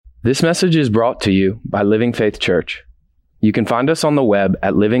This message is brought to you by Living Faith Church. You can find us on the web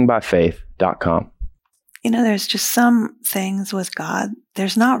at livingbyfaith.com. You know, there's just some things with God,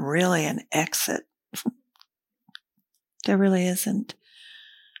 there's not really an exit. There really isn't.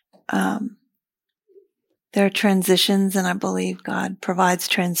 There are transitions, and I believe God provides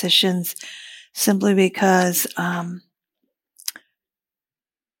transitions simply because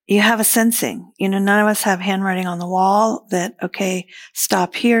you have a sensing. You know, none of us have handwriting on the wall that, okay,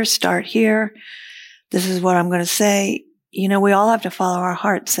 stop here, start here. This is what I'm going to say. You know, we all have to follow our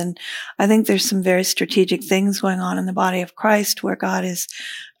hearts. And I think there's some very strategic things going on in the body of Christ where God is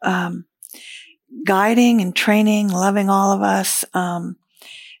guiding and training, loving all of us,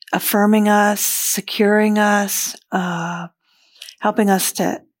 affirming us, securing us, helping us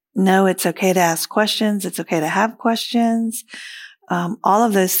to know it's okay to ask questions. It's okay to have questions. All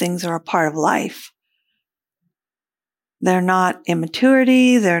of those things are a part of life. They're not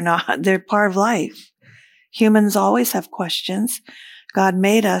immaturity. They're part of life. Humans always have questions. God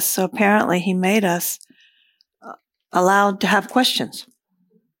made us, so apparently He made us allowed to have questions.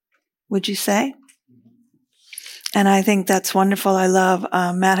 Would you say? And I think that's wonderful. I love,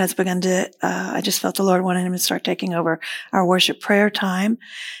 Matt has begun to, I just felt the Lord wanted him to start taking over our worship prayer time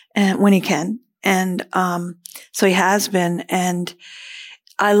and when he can. And, so he has been. And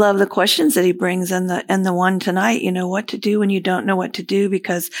I love the questions that he brings and the one tonight, you know, what to do when you don't know what to do,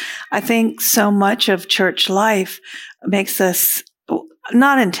 because I think so much of church life makes us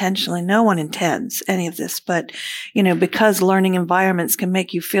not intentionally, no one intends any of this, but, you know, because learning environments can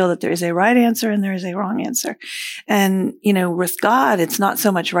make you feel that there is a right answer and there is a wrong answer. And, you know, with God, it's not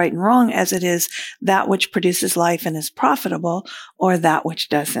so much right and wrong as it is that which produces life and is profitable or that which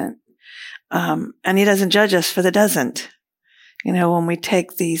doesn't. And he doesn't judge us for the doesn't. You know, when we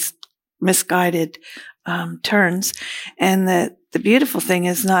take these misguided turns. And the beautiful thing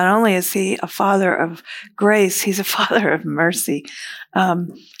is not only is he a father of grace, he's a father of mercy.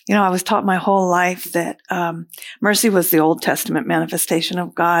 You know, I was taught my whole life that mercy was the Old Testament manifestation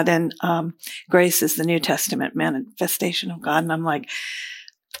of God, and grace is the New Testament manifestation of God. And I'm like,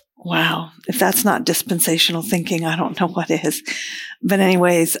 wow, if that's not dispensational thinking, I don't know what is. But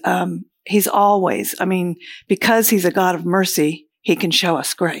anyways, he's always, I mean, because he's a God of mercy, he can show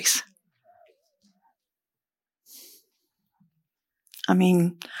us grace. I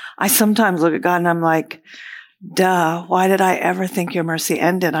mean, I sometimes look at God and I'm like, duh, why did I ever think your mercy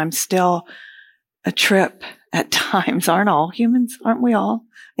ended? I'm still a trip at times. Aren't all humans? Aren't we all?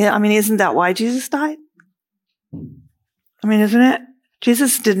 Yeah. I mean, isn't that why Jesus died? I mean, isn't it?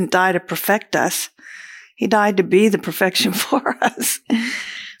 Jesus didn't die to perfect us. He died to be the perfection for us.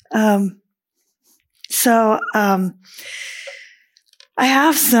 I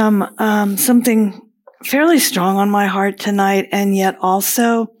have something fairly strong on my heart tonight, and yet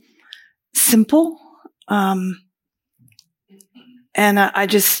also simple. And I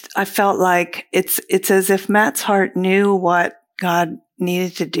felt like it's as if Matt's heart knew what God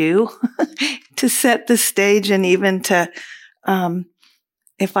needed to do to set the stage, and even to,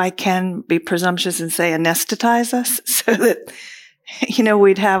 if I can be presumptuous and say, anesthetize us so that, you know,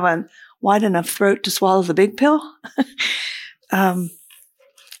 we'd have a wide enough throat to swallow the big pill.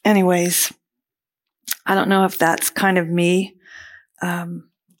 Anyways, I don't know if that's kind of me.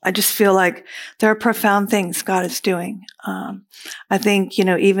 I just feel like there are profound things God is doing. I think, you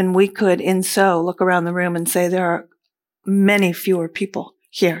know, even we could look around the room and say there are many fewer people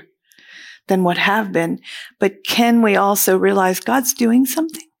here than what have been. But can we also realize God's doing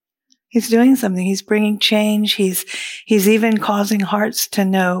something? He's doing something. He's bringing change. He's even causing hearts to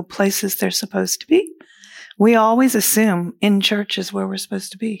know places they're supposed to be. We always assume in church is where we're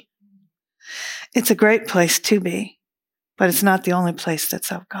supposed to be. It's a great place to be, but it's not the only place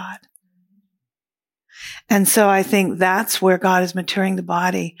that's of God. And so I think that's where God is maturing the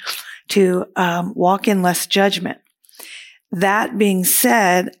body to walk in less judgment. That being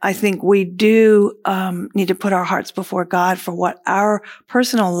said, I think we do need to put our hearts before God for what our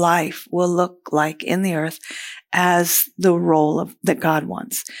personal life will look like in the earth as the role that God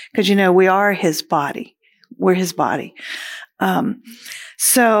wants. Because, you know, we are His body. We're His body.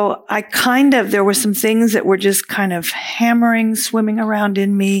 So there were some things that were just kind of swimming around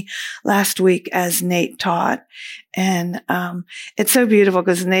in me last week as Nate taught. And, it's so beautiful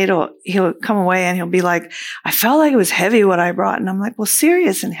because he'll come away and he'll be like, I felt like it was heavy what I brought. And I'm like, well,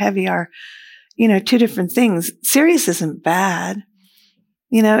 serious and heavy are, you know, two different things. Serious isn't bad.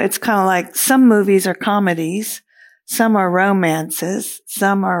 You know, it's kind of like some movies are comedies, some are romances,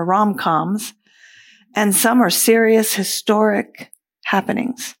 some are rom-coms, and some are serious historic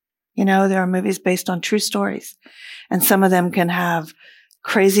happenings. You know, there are movies based on true stories, and some of them can have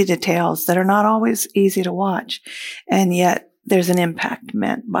crazy details that are not always easy to watch. And yet there's an impact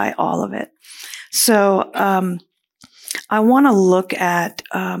meant by all of it. So, I want to look at,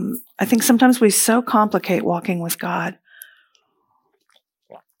 I think sometimes we so complicate walking with God.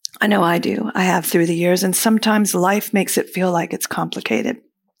 I know I do. I have through the years. And sometimes life makes it feel like it's complicated.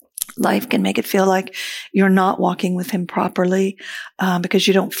 Life can make it feel like you're not walking with him properly because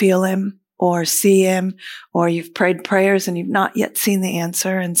you don't feel him or see him, or you've prayed prayers and you've not yet seen the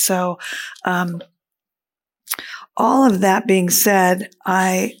answer. And so all of that being said,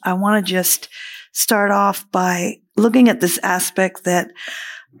 I want to just start off by looking at this aspect that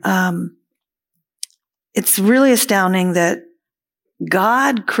it's really astounding that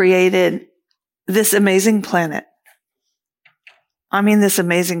God created this amazing planet. I mean, this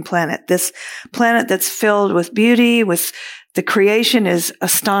amazing planet that's filled with beauty, with the creation is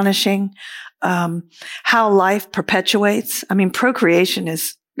astonishing. How life perpetuates. I mean, procreation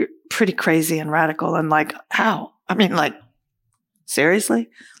is pretty crazy and radical. And like, how? I mean, like, seriously?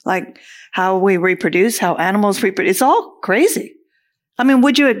 Like how we reproduce, how animals reproduce. It's all crazy. I mean,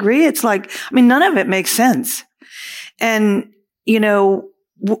 would you agree? It's like, I mean, none of it makes sense. And, you know,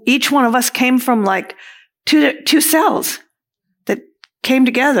 each one of us came from like two cells that came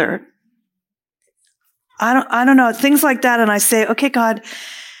together. I don't know, things like that. And I say, okay, God,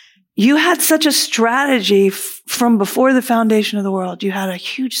 you had such a strategy from before the foundation of the world. You had a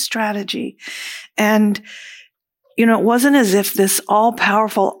huge strategy. And, you know, it wasn't as if this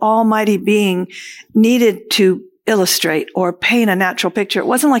all-powerful, almighty being needed to illustrate or paint a natural picture. It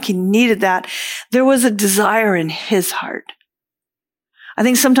wasn't like he needed that. There was a desire in his heart. I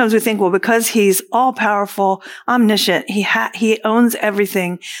think sometimes we think, well, because he's all-powerful, omniscient, he owns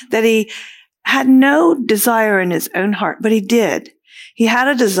everything, that he had no desire in his own heart, but he did. He had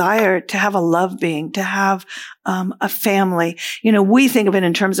a desire to have a love being, to have a family. You know, we think of it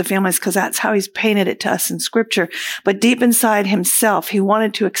in terms of families because that's how he's painted it to us in Scripture. But deep inside himself, he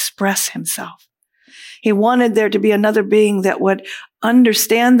wanted to express himself. He wanted there to be another being that would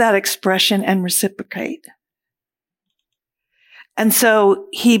understand that expression and reciprocate. And so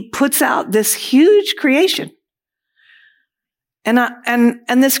he puts out this huge creation.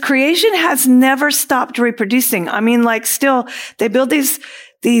 And this creation has never stopped reproducing. I mean, like still, they build these,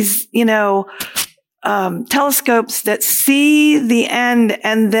 you know, telescopes that see the end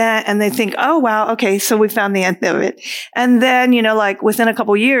and they think, oh, wow, okay, so we found the end of it. And then, you know, like within a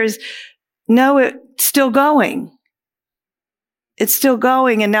couple years, no, it's still going. It's still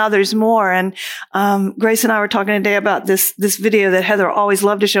going, and now there's more. And Grace and I were talking today about this video that Heather always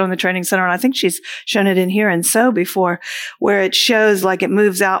loved to show in the training center, and I think she's shown it in here and so before, where it shows like it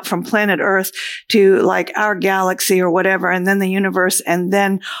moves out from planet Earth to like our galaxy or whatever, and then the universe, and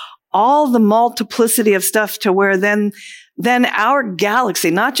then all the multiplicity of stuff to where then our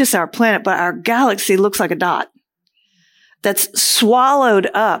galaxy, not just our planet, but our galaxy looks like a dot that's swallowed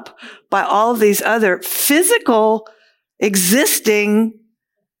up by all of these other physical existing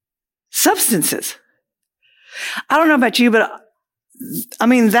substances. I don't know about you, but I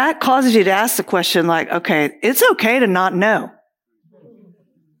mean, that causes you to ask the question like, okay, it's okay to not know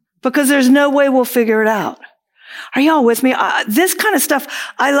because there's no way we'll figure it out. Are y'all with me? This kind of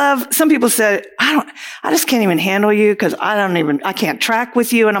stuff I love. Some people said, I just can't even handle you because I can't track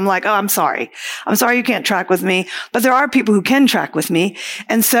with you. And I'm like, oh, I'm sorry. I'm sorry you can't track with me. But there are people who can track with me.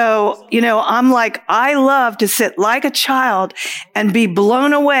 And so, you know, I'm like, I love to sit like a child and be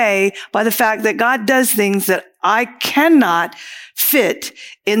blown away by the fact that God does things that I cannot fit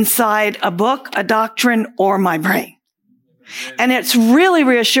inside a book, a doctrine, or my brain. And it's really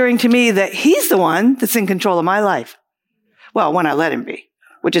reassuring to me that he's the one that's in control of my life. Well, when I let him be,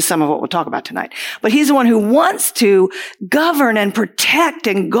 which is some of what we'll talk about tonight. But he's the one who wants to govern and protect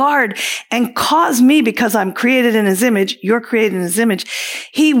and guard and cause me, because I'm created in his image, you're created in his image.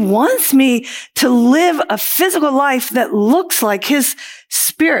 He wants me to live a physical life that looks like his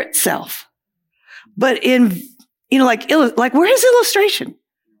spirit self. But in, you know, like where's his illustration?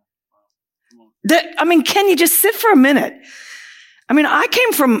 Can you just sit for a minute? I mean, I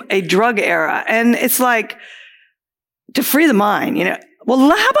came from a drug era, and it's like to free the mind, you know. Well,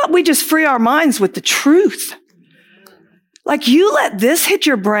 how about we just free our minds with the truth? Like you let this hit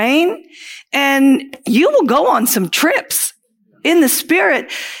your brain and you will go on some trips in the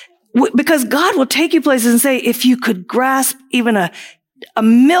spirit because God will take you places and say, if you could grasp even a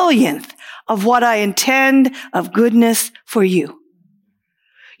millionth of what I intend of goodness for you,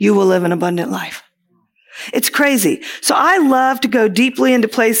 you will live an abundant life. It's crazy. So I love to go deeply into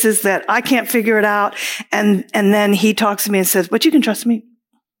places that I can't figure it out. And then he talks to me and says, but you can trust me.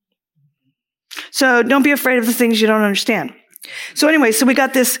 So don't be afraid of the things you don't understand. So anyway, so we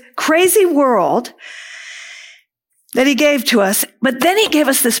got this crazy world that he gave to us, but then he gave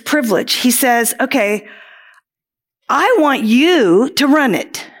us this privilege. He says, okay, I want you to run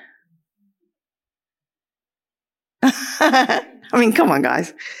it. I mean, come on,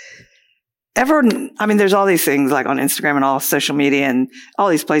 guys. There's all these things like on Instagram and all social media and all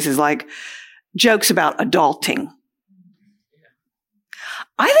these places like jokes about adulting.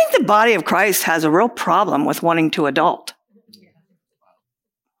 I think the body of Christ has a real problem with wanting to adult.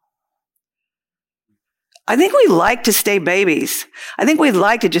 I think we like to stay babies. I think we'd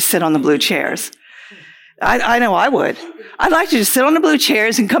like to just sit on the blue chairs. I know I would. I'd like to just sit on the blue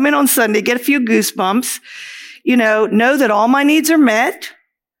chairs and come in on Sunday, get a few goosebumps, know that all my needs are met,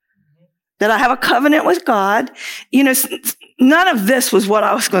 that I have a covenant with God. None of this was what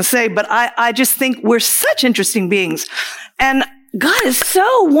I was going to say, but I just think we're such interesting beings. And God is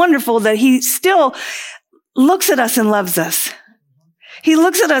so wonderful that he still looks at us and loves us. He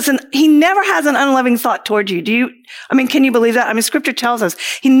looks at us and he never has an unloving thought toward you. Can you believe that? Scripture tells us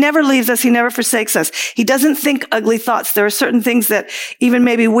he never leaves us. He never forsakes us. He doesn't think ugly thoughts. There are certain things that even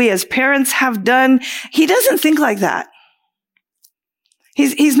maybe we as parents have done. He doesn't think like that.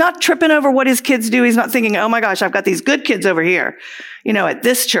 He's not tripping over what his kids do. He's not thinking, oh my gosh, I've got these good kids over here, at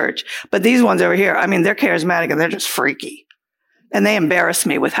this church, but these ones over here, they're charismatic and they're just freaky. And they embarrass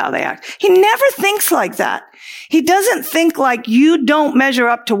me with how they act. He never thinks like that. He doesn't think like you don't measure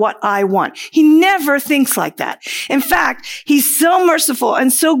up to what I want. He never thinks like that. In fact, he's so merciful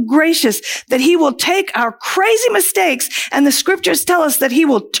and so gracious that he will take our crazy mistakes, and the scriptures tell us that he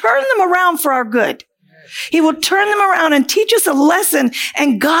will turn them around for our good. He will turn them around and teach us a lesson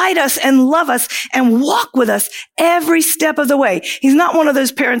and guide us and love us and walk with us every step of the way. He's not one of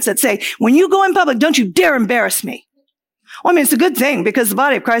those parents that say, when you go in public, don't you dare embarrass me. Well, it's a good thing because the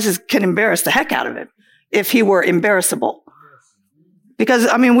body of Christ can embarrass the heck out of him if he were embarrassable. Because,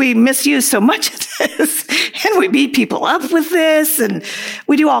 we misuse so much of this and we beat people up with this and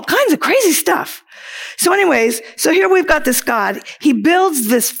we do all kinds of crazy stuff. So anyways, so here we've got this God. He builds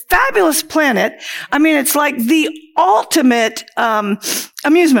this fabulous planet. It's like the ultimate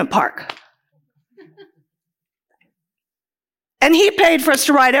amusement park. And he paid for us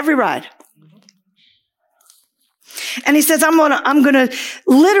to ride every ride. And he says,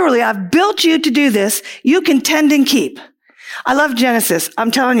 literally, I've built you to do this. You can tend and keep. I love Genesis.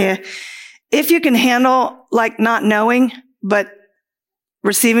 I'm telling you, if you can handle not knowing, but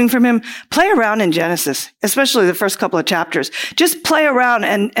receiving from him, play around in Genesis, especially the first couple of chapters. Just play around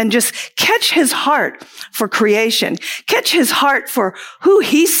and just catch his heart for creation. Catch his heart for who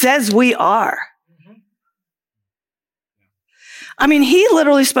he says we are. He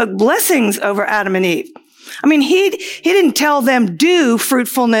literally spoke blessings over Adam and Eve. He didn't tell them do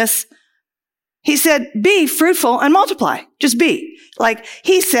fruitfulness. He said, be fruitful and multiply. Just be.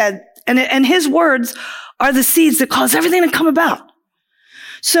 He said, and his words are the seeds that cause everything to come about.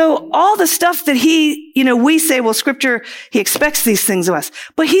 So all the stuff that we say, well, scripture, he expects these things of us,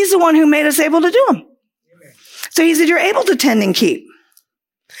 but he's the one who made us able to do them. So he said, you're able to tend and keep.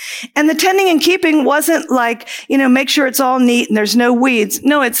 And the tending and keeping wasn't make sure it's all neat and there's no weeds.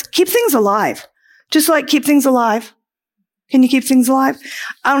 No, it's keep things alive. Just keep things alive. Can you keep things alive?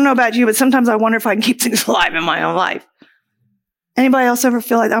 I don't know about you, but sometimes I wonder if I can keep things alive in my own life. Anybody else ever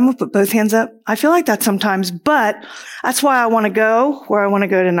feel like, I'm going to put both hands up? I feel like that sometimes, but that's why I want to go where I want to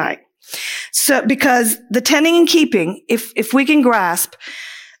go tonight. So, because the tending and keeping, if we can grasp,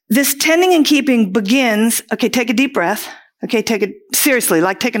 this tending and keeping begins, okay, take a deep breath. Okay, seriously,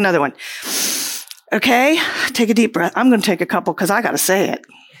 take another one. Okay, take a deep breath. I'm going to take a couple because I got to say it.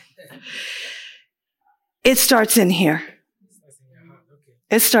 It starts in here.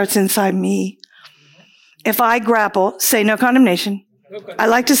 It starts inside me. If I grapple, say no condemnation. I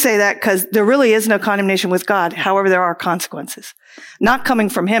like to say that because there really is no condemnation with God. However, there are consequences. Not coming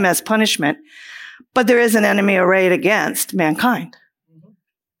from him as punishment, but there is an enemy arrayed against mankind.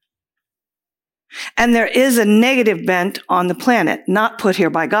 And there is a negative bent on the planet, not put here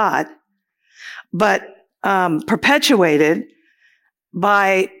by God, but perpetuated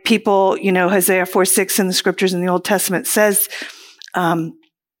by people, Hosea 4:6 in the scriptures in the Old Testament says,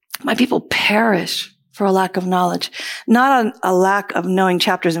 my people perish for a lack of knowledge. Not a lack of knowing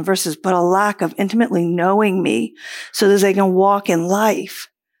chapters and verses, but a lack of intimately knowing me so that they can walk in life.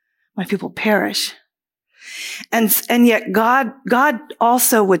 My people perish. And yet God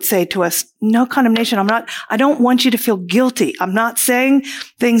also would say to us, no condemnation. I don't want you to feel guilty. I'm not saying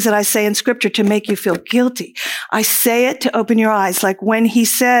things that I say in scripture to make you feel guilty. I say it to open your eyes. Like when he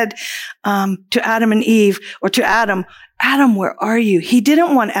said, to Adam and Eve, or to Adam, where are you? He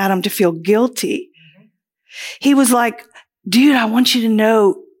didn't want Adam to feel guilty. He was like, dude, I want you to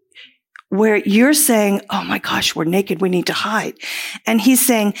know where you're saying, oh my gosh, we're naked, we need to hide. And he's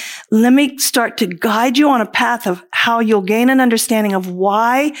saying, let me start to guide you on a path of how you'll gain an understanding of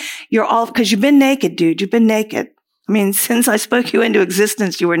why you're all, because you've been naked, dude. You've been naked. I mean, since I spoke you into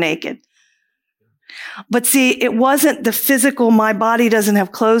existence, you were naked. But see, it wasn't the physical, my body doesn't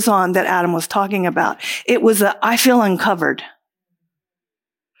have clothes on that Adam was talking about. It was I feel uncovered.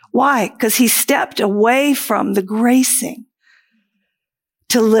 Why? Because he stepped away from the gracing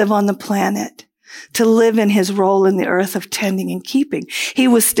to live on the planet, to live in his role in the earth of tending and keeping. He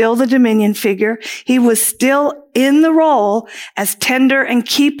was still the dominion figure. He was still in the role as tender and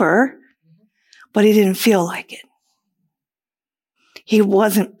keeper, but he didn't feel like it. He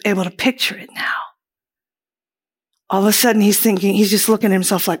wasn't able to picture it now. All of a sudden he's thinking, he's just looking at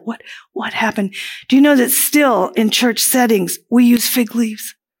himself like, what happened? Do you know that still in church settings, we use fig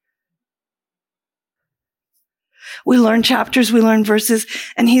leaves? We learn chapters, we learn verses,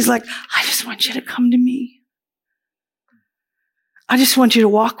 and he's like, I just want you to come to me. I just want you to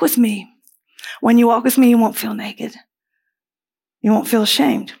walk with me. When you walk with me, you won't feel naked. You won't feel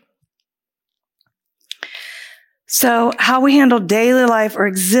ashamed. So how we handle daily life or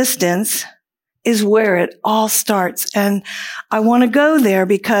existence is where it all starts. And I want to go there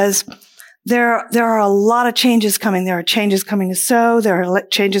because there are a lot of changes coming. There are changes coming to SOW. There are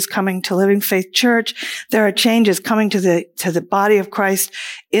changes coming to Living Faith Church. There are changes coming to the body of Christ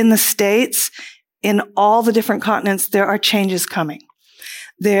in the States, in all the different continents. There are changes coming.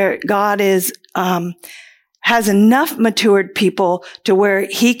 God is, has enough matured people to where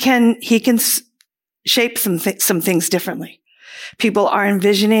he can shape some things differently. People are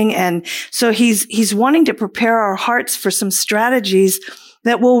envisioning. And so he's wanting to prepare our hearts for some strategies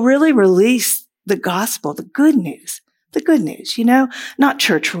that will really release the gospel, the good news, not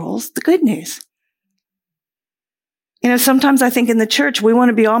church rules, the good news. Sometimes I think in the church, we want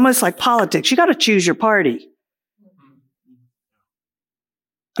to be almost like politics. You got to choose your party.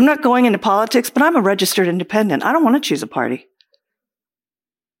 I'm not going into politics, but I'm a registered independent. I don't want to choose a party.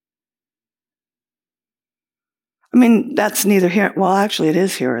 I mean, that's neither here. Well, actually, it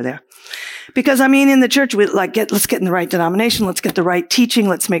is here or there. Because, in the church, let's get in the right denomination. Let's get the right teaching.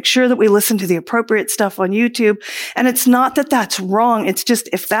 Let's make sure that we listen to the appropriate stuff on YouTube. And it's not that that's wrong. It's just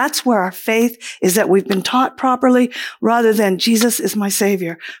if that's where our faith is, that we've been taught properly, rather than Jesus is my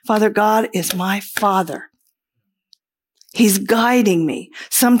Savior. Father God is my Father. He's guiding me.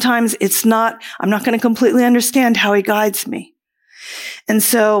 Sometimes I'm not going to completely understand how he guides me. And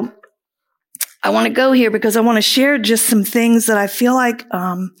so I want to go here because I want to share just some things that I feel like,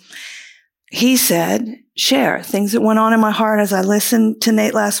 he said, share things that went on in my heart as I listened to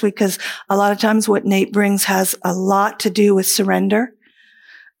Nate last week, because a lot of times what Nate brings has a lot to do with surrender.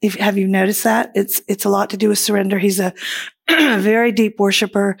 Have you noticed that? It's a lot to do with surrender. He's a very deep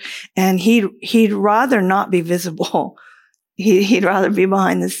worshiper, and he'd rather not be visible. He'd rather be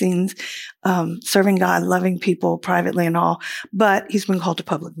behind the scenes, serving God, loving people privately and all, but he's been called to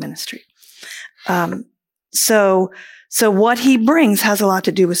public ministry. So what he brings has a lot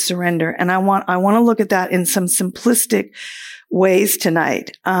to do with surrender. And I want to look at that in some simplistic ways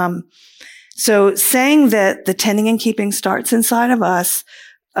tonight. So saying that the tending and keeping starts inside of us,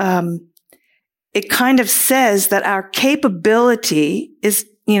 it kind of says that our capability is,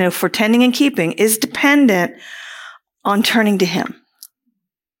 for tending and keeping is dependent on turning to him.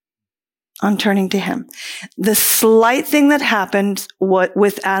 On turning to him. The slight thing that happened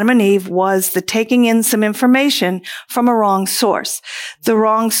with Adam and Eve was the taking in some information from a wrong source. The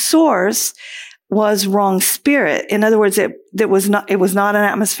wrong source was wrong spirit. In other words, it was not an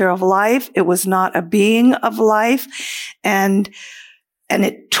atmosphere of life. It was not a being of life. And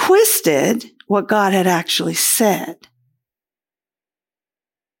it twisted what God had actually said.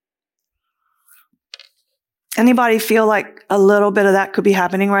 Anybody feel like a little bit of that could be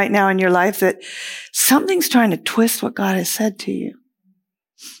happening right now in your life, that something's trying to twist what God has said to you?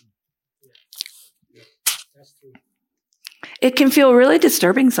 It can feel really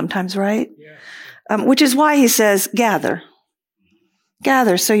disturbing sometimes, right? Which is why he says, gather.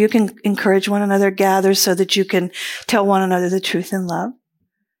 Gather so you can encourage one another. Gather so that you can tell one another the truth in love.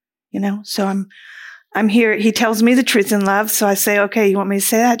 So I'm here. He tells me the truth in love. So I say, okay, you want me to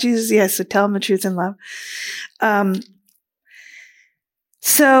say that, Jesus? Yes. So tell him the truth in love.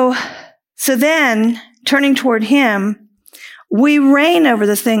 So then turning toward him, we reign over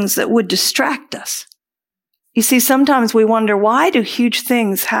the things that would distract us. You see, sometimes we wonder, why do huge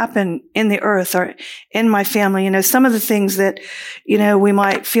things happen in the earth or in my family? Some of the things that, we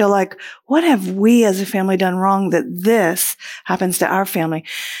might feel like, what have we as a family done wrong that this happens to our family?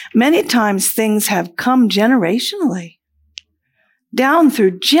 Many times things have come generationally. down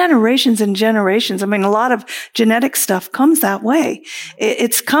through generations and generations. I mean, a lot of genetic stuff comes that way.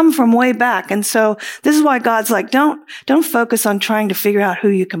 It's come from way back. And so this is why God's like, don't focus on trying to figure out who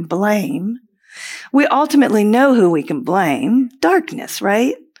you can blame. We ultimately know who we can blame. Darkness,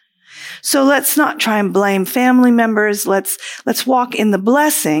 right? So let's not try and blame family members. Let's walk in the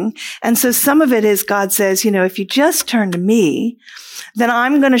blessing. And so some of it is God says, if you just turn to me, then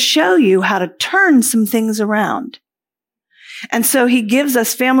I'm going to show you how to turn some things around. And so he gives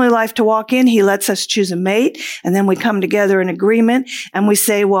us family life to walk in. He lets us choose a mate. And then we come together in agreement and we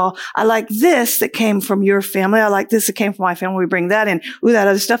say, well, I like this that came from your family. I like this that came from my family. We bring that in. Ooh, that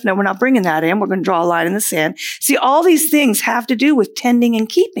other stuff. No, we're not bringing that in. We're going to draw a line in the sand. See, all these things have to do with tending and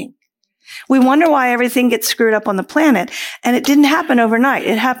keeping. We wonder why everything gets screwed up on the planet. And it didn't happen overnight.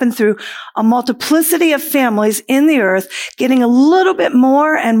 It happened through a multiplicity of families in the earth getting a little bit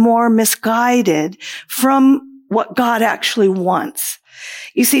more and more misguided from what God actually wants.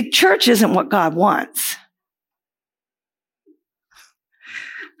 You see, church isn't what God wants.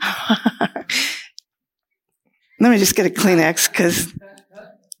 Let me just get a Kleenex because,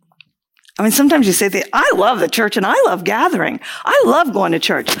 sometimes you say, I love the church and I love gathering. I love going to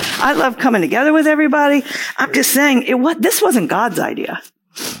church. I love coming together with everybody. I'm just saying, this wasn't God's idea.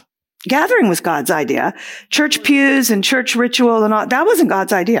 Gathering was God's idea. Church pews and church ritual and all, that wasn't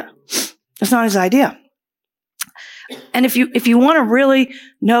God's idea. It's not his idea. And if you want to really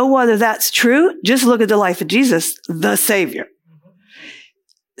know whether that's true, just look at the life of Jesus, the Savior.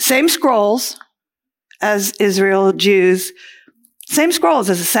 Same scrolls as Israel, Jews, same scrolls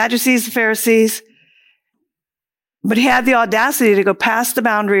as the Sadducees, the Pharisees, but he had the audacity to go past the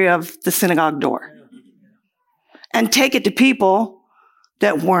boundary of the synagogue door and take it to people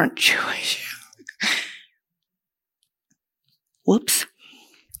that weren't Jewish. Whoops.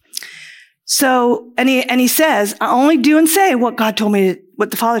 So, and he says, I only do and say what God told me,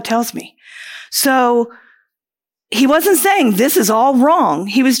 what the Father tells me. So he wasn't saying this is all wrong.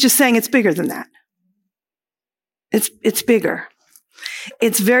 He was just saying it's bigger than that. It's bigger.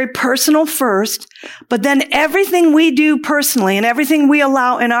 It's very personal first, but then everything we do personally and everything we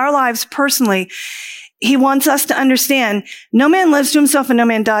allow in our lives personally, he wants us to understand no man lives to himself and no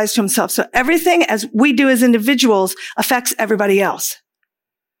man dies to himself. So everything as we do as individuals affects everybody else.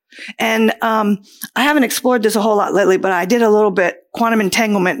 And I haven't explored this a whole lot lately, but I did a little bit quantum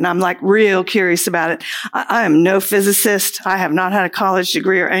entanglement, and I'm like real curious about it. I am no physicist. I have not had a college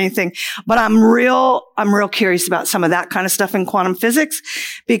degree or anything, but I'm real curious about some of that kind of stuff in quantum physics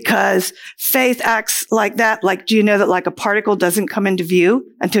because faith acts like that. Like, do you know that like a particle doesn't come into view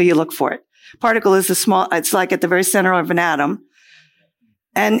until you look for it? Particle is it's like at the very center of an atom,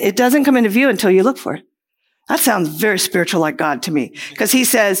 and it doesn't come into view until you look for it. That sounds very spiritual like God to me. Because he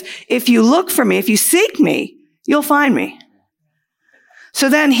says, if you look for me, if you seek me, you'll find me. So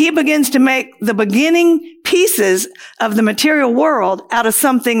then he begins to make the beginning pieces of the material world out of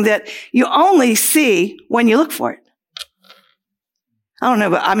something that you only see when you look for it. I don't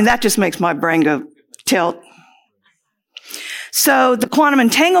know, but that just makes my brain go tilt. So the quantum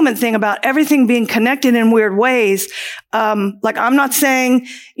entanglement thing about everything being connected in weird ways, like I'm not saying,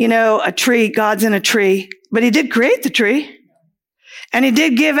 a tree, God's in a tree, but he did create the tree. And he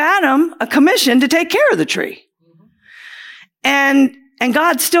did give Adam a commission to take care of the tree. And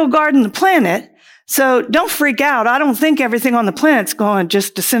God's still guarding the planet. So don't freak out. I don't think everything on the planet's going to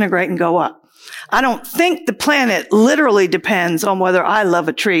just disintegrate and go up. I don't think the planet literally depends on whether I love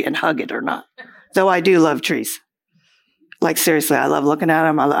a tree and hug it or not. Though I do love trees. Like seriously, I love looking at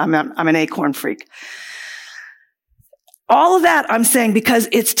them. I'm an acorn freak. All of that I'm saying because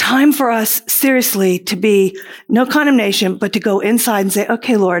it's time for us seriously to be no condemnation, but to go inside and say,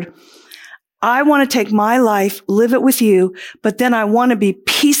 okay, Lord, I want to take my life, live it with you, but then I want to be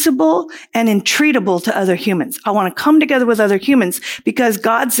peaceable and entreatable to other humans. I want to come together with other humans because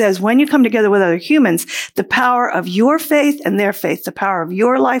God says when you come together with other humans, the power of your faith and their faith, the power of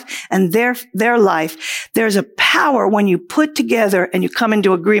your life and their life, there's a power when you put together and you come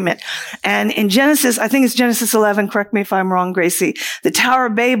into agreement. And in Genesis, I think it's Genesis 11, correct me if I'm wrong, Gracie, the Tower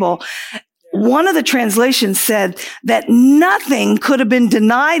of Babel, one of the translations said that nothing could have been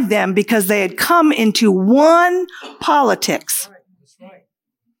denied them because they had come into one politics.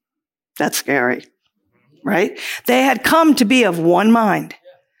 That's scary, right? They had come to be of one mind.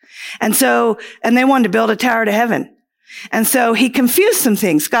 And they wanted to build a tower to heaven. And so he confused some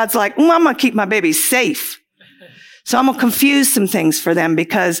things. God's like, I'm going to keep my babies safe. So I'm going to confuse some things for them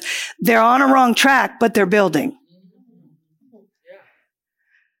because they're on a wrong track, but they're building.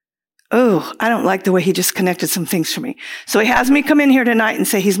 Oh, I don't like the way he just connected some things for me. So he has me come in here tonight and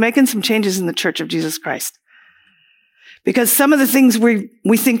say he's making some changes in the Church of Jesus Christ. Because some of the things we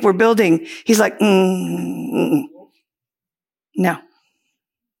think we're building, he's like, no.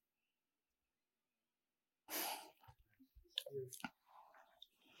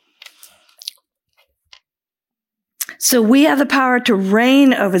 So we have the power to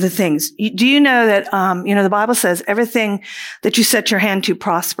reign over the things. Do you know that, the Bible says everything that you set your hand to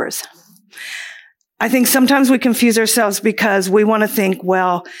prospers. I think sometimes we confuse ourselves because we want to think,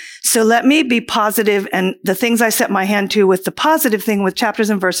 well, so let me be positive, and the things I set my hand to with the positive thing with chapters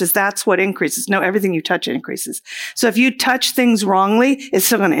and verses, that's what increases. No, everything you touch increases. So if you touch things wrongly, it's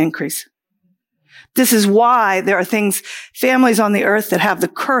still going to increase. This is why there are families on the earth that have the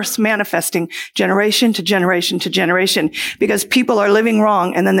curse manifesting generation to generation to generation, because people are living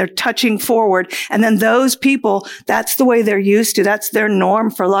wrong and then they're touching forward. And then those people, that's the way they're used to. That's their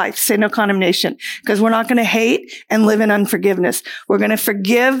norm for life. Say no condemnation, because we're not going to hate and live in unforgiveness. We're going to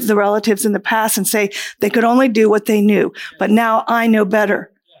forgive the relatives in the past and say they could only do what they knew. But now I know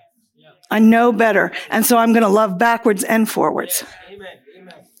better. I know better. And so I'm going to love backwards and forwards.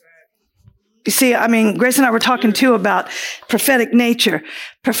 You see, Grace and I were talking too about prophetic nature.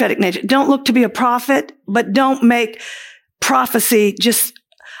 Prophetic nature. Don't look to be a prophet, but don't make prophecy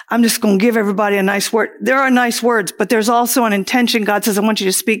I'm just going to give everybody a nice word. There are nice words, but there's also an intention. God says, I want you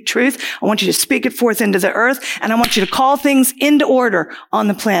to speak truth. I want you to speak it forth into the earth, and I want you to call things into order on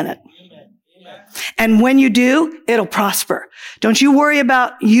the planet. And when you do, it'll prosper. Don't you worry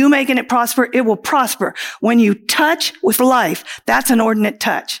about you making it prosper. It will prosper. When you touch with life, that's an ordinate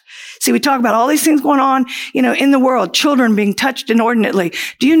touch. See, we talk about all these things going on, in the world, children being touched inordinately.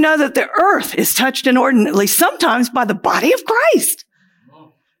 Do you know that the earth is touched inordinately, sometimes by the body of Christ?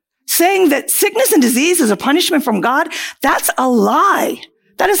 Saying that sickness and disease is a punishment from God, that's a lie.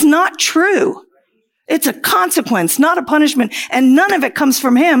 That is not true. It's a consequence, not a punishment, and none of it comes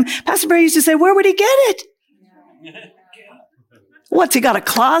from him. Pastor Barry used to say, where would he get it? What's he got, a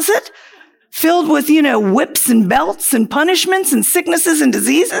closet filled with, whips and belts and punishments and sicknesses and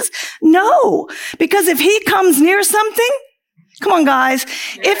diseases? No, because if he comes near something, come on, guys,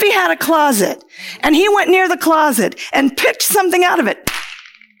 if he had a closet and he went near the closet and picked something out of it,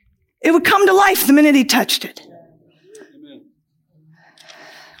 it would come to life the minute he touched it.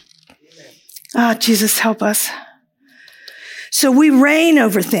 Ah, Jesus, help us. So we reign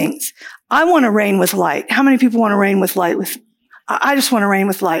over things. I want to reign with light. How many people want to reign with light? I just want to reign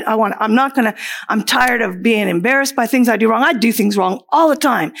with light. I'm tired of being embarrassed by things I do wrong. I do things wrong all the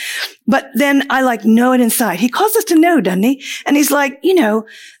time. But then I know it inside. He calls us to know, doesn't he? And he's like,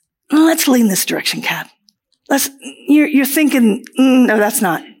 let's lean this direction, Kat. You're thinking, no, that's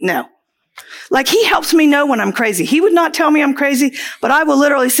not, no. He helps me know when I'm crazy. He would not tell me I'm crazy, but I will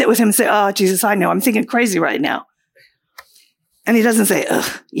literally sit with him and say, oh, Jesus, I know. I'm thinking crazy right now. And he doesn't say,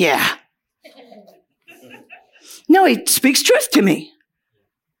 ugh, yeah. No, he speaks truth to me.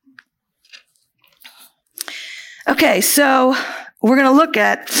 Okay, so we're going to look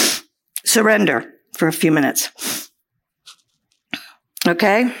at surrender for a few minutes.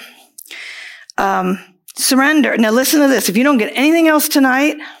 Okay? Surrender. Now listen to this. If you don't get anything else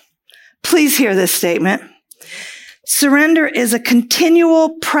tonight, please hear this statement. Surrender is a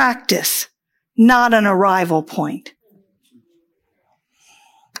continual practice, not an arrival point.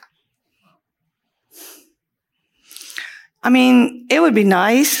 It would be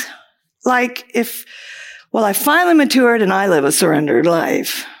nice, if I finally matured and I live a surrendered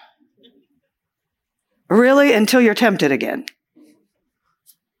life. Really? Until you're tempted again.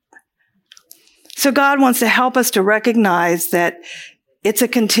 So God wants to help us to recognize that it's a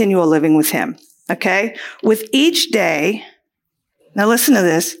continual living with him, okay? With each day, now listen to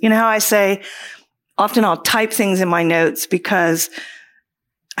this. You know how I say, often I'll type things in my notes because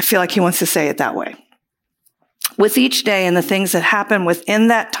I feel like he wants to say it that way. With each day and the things that happen within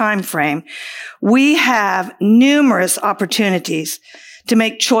that time frame, we have numerous opportunities to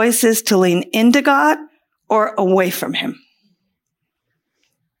make choices to lean into God or away from him.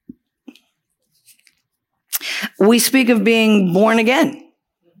 We speak of being born again.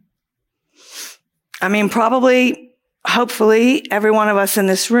 Probably, hopefully, every one of us in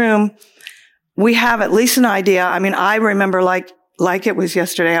this room, we have at least an idea. I remember like it was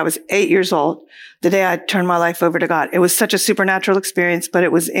yesterday. I was 8 years old the day I turned my life over to God. It was such a supernatural experience, but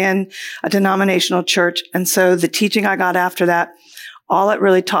it was in a denominational church. And so the teaching I got after that, all it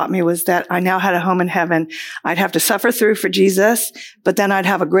really taught me was that I now had a home in heaven. I'd have to suffer through for Jesus, but then I'd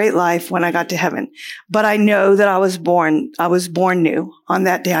have a great life when I got to heaven. But I know that I was born new on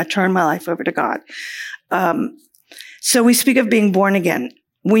that day I turned my life over to God. So we speak of being born again.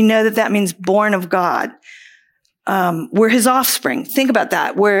 We know that means born of God. we're his offspring. Think about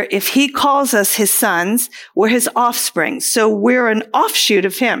that. Where if he calls us his sons, we're his offspring. So we're an offshoot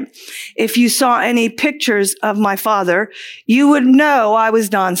of him. If you saw any pictures of my father, you would know I was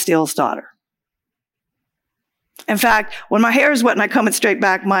Don Steele's daughter. In fact, when my hair is wet and I comb it straight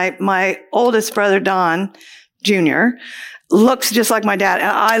back, my oldest brother, Don Jr., looks just like my dad. And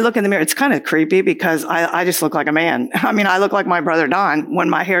I look in the mirror. It's kind of creepy because I just look like a man. I mean, I look like my brother Don when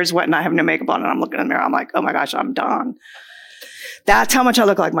my hair is wet and I have no makeup on and I'm looking in the mirror. I'm like, oh my gosh, I'm Don. That's how much I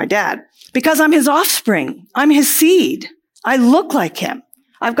look like my dad because I'm his offspring. I'm his seed. I look like him.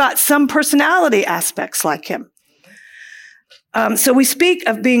 I've got some personality aspects like him. So we speak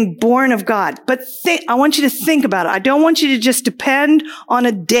of being born of God, but I want you to think about it. I don't want you to just depend on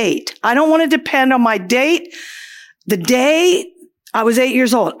a date. I don't want to depend on my date. The day I was 8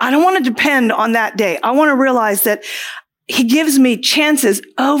 years old, I don't want to depend on that day. I want to realize that he gives me chances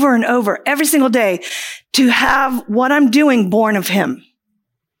over and over every single day to have what I'm doing born of him.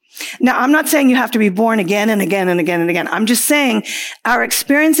 Now, I'm not saying you have to be born again and again and again and again. I'm just saying our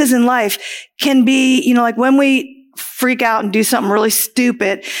experiences in life can be, like when we freak out and do something really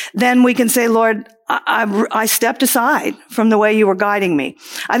stupid, then we can say, Lord, I stepped aside from the way you were guiding me.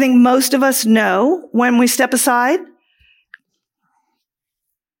 I think most of us know when we step aside.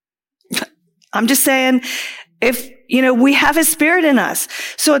 I'm just saying, if, we have his spirit in us.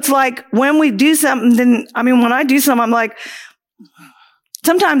 So it's like when we do something, when I do something, I'm like,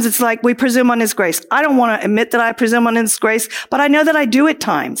 sometimes it's like we presume on his grace. I don't want to admit that I presume on his grace, but I know that I do at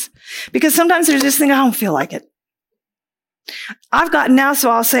times because sometimes there's this thing, I don't feel like it. I've gotten now, so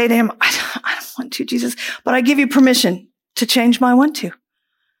I'll say to him, I don't want to, Jesus, but I give you permission to change my want to.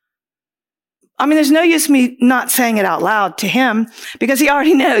 There's no use me not saying it out loud to him because he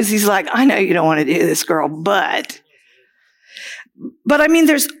already knows. He's like, I know you don't want to do this, girl, but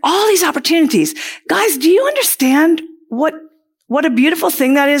there's all these opportunities. Guys, do you understand what a beautiful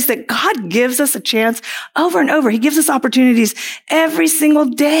thing that is that God gives us a chance over and over? He gives us opportunities every single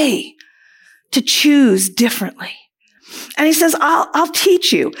day to choose differently. And he says, I'll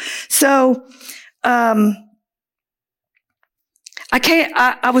teach you. So,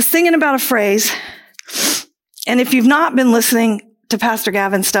 I was thinking about a phrase, and if you've not been listening to Pastor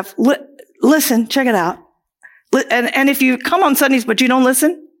Gavin's stuff, listen, check it out. And if you come on Sundays but you don't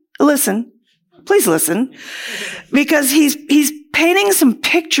listen, please listen, because he's painting some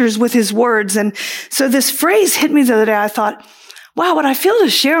pictures with his words. And so this phrase hit me the other day. I thought, wow, what I feel to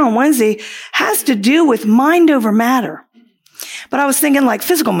share on Wednesday has to do with mind over matter. But I was thinking like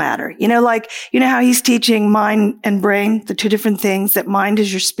physical matter, how he's teaching mind and brain, the two different things, that mind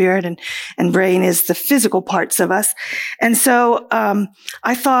is your spirit and brain is the physical parts of us. And so,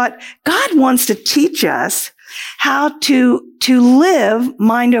 I thought God wants to teach us how to live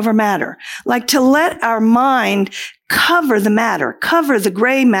mind over matter, like to let our mind cover the matter, cover the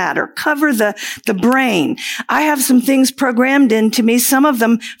gray matter, cover the brain. I have some things programmed into me, some of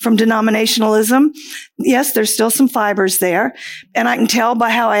them from denominationalism. Yes, there's still some fibers there, and I can tell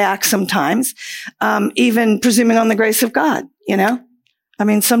by how I act sometimes, even presuming on the grace of God,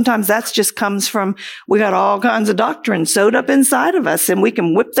 sometimes that's just comes from, we got all kinds of doctrine sewed up inside of us, and we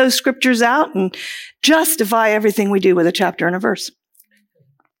can whip those scriptures out and justify everything we do with a chapter and a verse.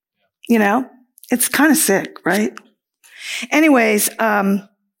 It's kind of sick, right? Anyways,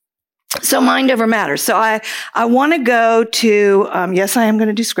 so mind over matter. So I want to go to, yes, I am going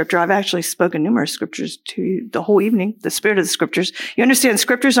to do scripture. I've actually spoken numerous scriptures to you the whole evening, the spirit of the scriptures. You understand,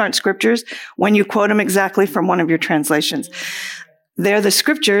 scriptures aren't scriptures when you quote them exactly from one of your translations. They're the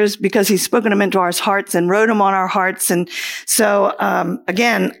scriptures because he's spoken them into our hearts and wrote them on our hearts. And so,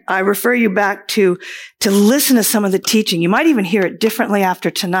 again, I refer you back to listen to some of the teaching. You might even hear it differently after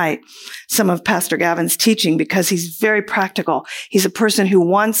tonight, some of Pastor Gavin's teaching, because he's very practical. He's a person who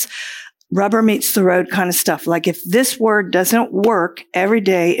wants rubber meets the road kind of stuff. Like if this word doesn't work every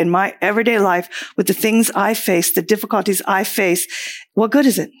day in my everyday life with the things I face, the difficulties I face, what good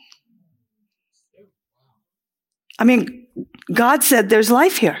is it? God said there's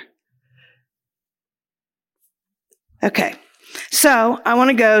life here. Okay. So I want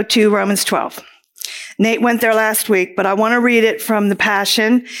to go to Romans 12. Nate went there last week, but I want to read it from the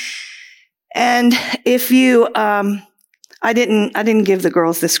Passion. And if you, I didn't give the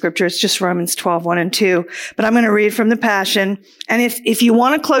girls the scripture. It's just Romans 12, 1 and 2, but I'm going to read from the Passion. And if you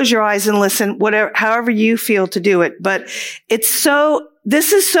want to close your eyes and listen, however you feel to do it, but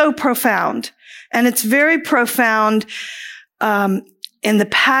this is so profound, and it's very profound, in the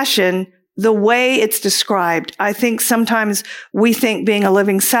Passion the way it's described, I think sometimes we think being a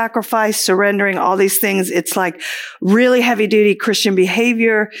living sacrifice, surrendering, all these things, it's like really heavy duty Christian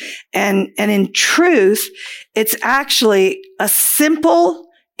behavior. And in truth, it's actually a simple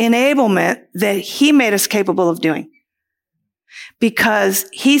enablement that he made us capable of doing, because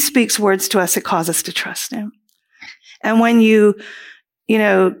he speaks words to us that cause us to trust him. And when you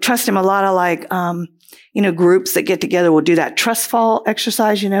trust him, a lot of like, groups that get together will do that trust fall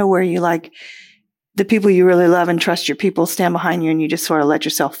exercise, where you like the people you really love and trust your people stand behind you and you just sort of let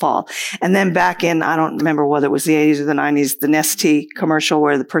yourself fall. And then back in, I don't remember whether it was the 80s or the 90s, the Nestea commercial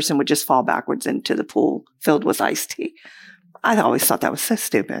where the person would just fall backwards into the pool filled with iced tea. I always thought that was so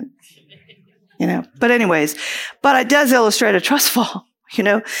stupid, But anyways, it does illustrate a trust fall,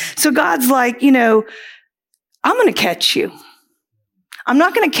 So God's like, I'm going to catch you. I'm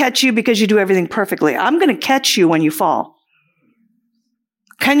not going to catch you because you do everything perfectly. I'm going to catch you when you fall.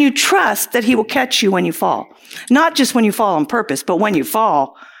 Can you trust that he will catch you when you fall? Not just when you fall on purpose, but when you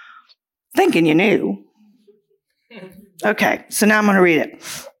fall, thinking you knew. Okay, so now I'm going to read it.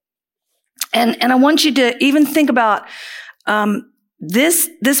 And I want you to even think about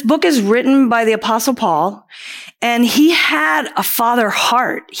this book is written by the Apostle Paul, and he had a father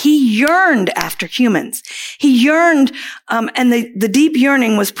heart. He yearned after humans. He yearned, and the deep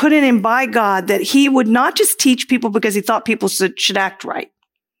yearning was put in him by God that he would not just teach people because he thought people should act right.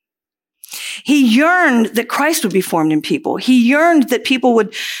 He yearned that Christ would be formed in people. He yearned that people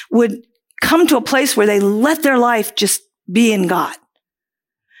would come to a place where they let their life just be in God,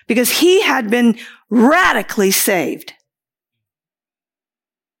 because he had been radically saved.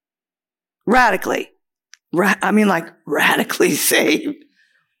 Radically. Radically saved.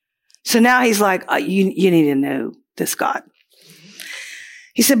 So now he's like, you need to know this God.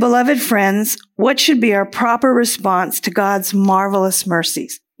 He said, beloved friends, what should be our proper response to God's marvelous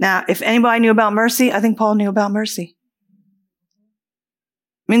mercies? Now, if anybody knew about mercy, I think Paul knew about mercy.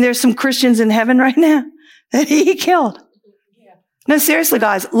 There's some Christians in heaven right now that he killed. No, seriously,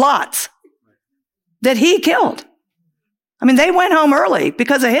 guys, lots that he killed. They went home early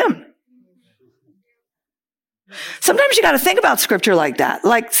because of him. Sometimes you got to think about scripture like that.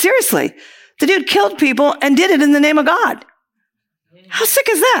 Like, seriously, the dude killed people and did it in the name of God. How sick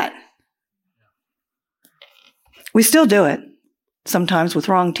is that? We still do it sometimes with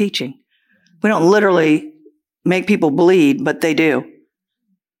wrong teaching. We don't literally make people bleed, but they do,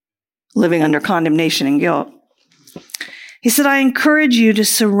 living under condemnation and guilt. He said, I encourage you to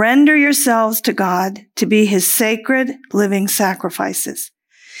surrender yourselves to God to be his sacred living sacrifices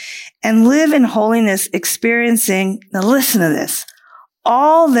and live in holiness, experiencing, now listen to this,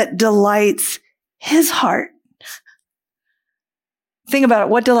 all that delights his heart. Think about it.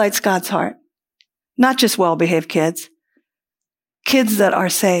 What delights God's heart? Not just well-behaved kids. Kids that are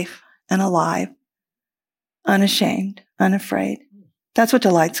safe and alive, unashamed, unafraid. That's what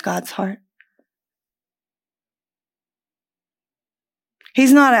delights God's heart.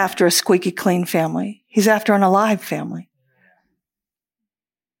 He's not after a squeaky clean family. He's after an alive family.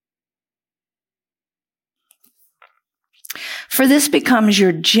 For this becomes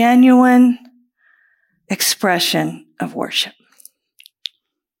your genuine expression of worship.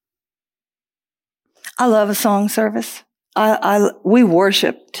 I love a song service. We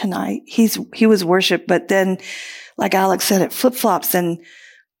worship tonight. He was worship, but then, like Alex said, it flip-flops and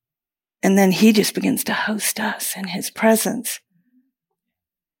then he just begins to host us in his presence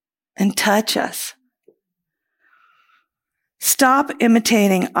and touch us. Stop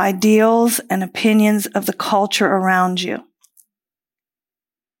imitating ideals and opinions of the culture around you.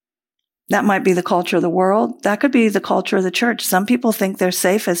 That might be the culture of the world. That could be the culture of the church. Some people think they're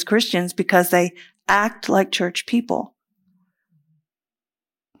safe as Christians because they act like church people.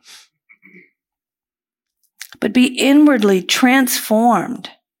 But be inwardly transformed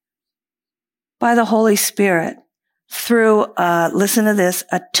by the Holy Spirit through, listen to this,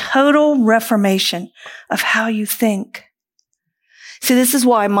 a total reformation of how you think. See, this is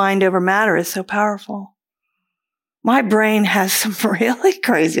why mind over matter is so powerful. My brain has some really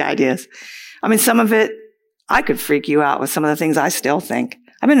crazy ideas. Some of it, I could freak you out with some of the things I still think.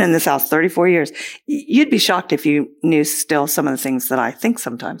 I've been in this house 34 years. You'd be shocked if you knew still some of the things that I think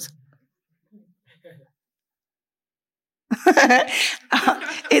sometimes.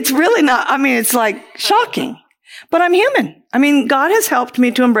 It's really not, it's like shocking. But I'm human. God has helped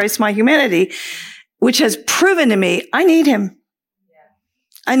me to embrace my humanity, which has proven to me I need him.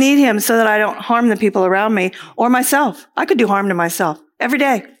 I need him so that I don't harm the people around me or myself. I could do harm to myself every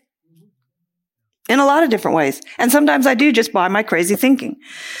day in a lot of different ways. And sometimes I do just by my crazy thinking.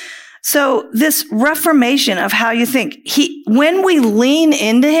 So this reformation of how you think, when we lean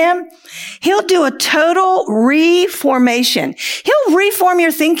into him, he'll do a total reformation. He'll reform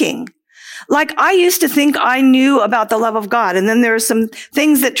your thinking. Like I used to think I knew about the love of God. And then there were some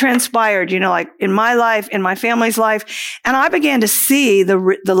things that transpired, like in my life, in my family's life. And I began to see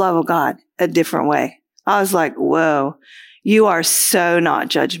the love of God a different way. I was like, whoa, you are so not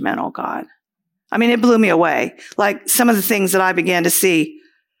judgmental, God. I mean, it blew me away. Like some of the things that I began to see.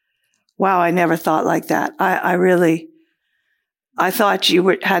 Wow, I never thought like that. I thought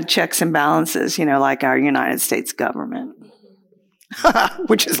you had checks and balances, like our United States government,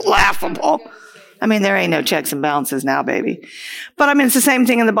 which is laughable. I mean, there ain't no checks and balances now, baby. But I mean, it's the same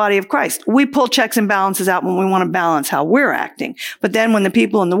thing in the body of Christ. We pull checks and balances out when we want to balance how we're acting. But then when the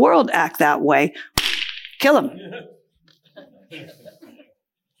people in the world act that way, kill them.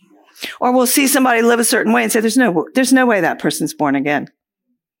 Or we'll see somebody live a certain way and say, there's no way that person's born again.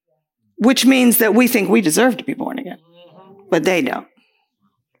 Which means that we think we deserve to be born again. But they don't.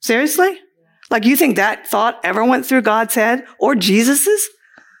 Seriously? Like you think that thought ever went through God's head or Jesus's?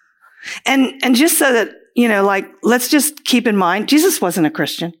 And just so that, let's just keep in mind, Jesus wasn't a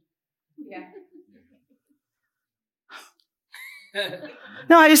Christian. Yeah.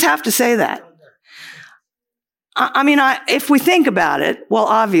 No, I just have to say that. I mean, if we think about it, well,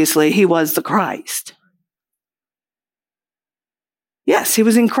 obviously he was the Christ. Yes, he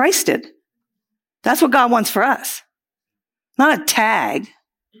was in Christed. That's what God wants for us. Not a tag.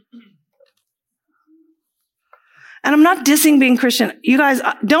 And I'm not dissing being Christian. You guys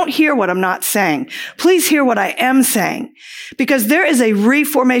don't hear what I'm not saying. Please hear what I am saying. Because there is a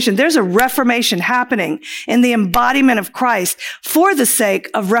reformation. There's a reformation happening in the embodiment of Christ for the sake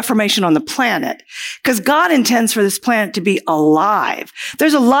of reformation on the planet. Because God intends for this planet to be alive.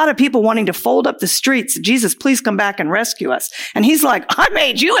 There's a lot of people wanting to fold up the streets. Jesus, please come back and rescue us. And he's like, I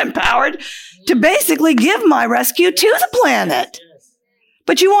made you empowered to basically give my rescue to the planet.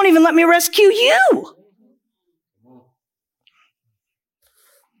 But you won't even let me rescue you.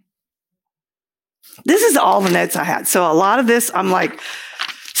 This is all the notes I had. So a lot of this, I'm like,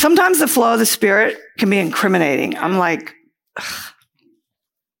 sometimes the flow of the Spirit can be incriminating. I'm like, ugh.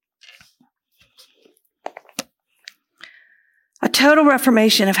 A total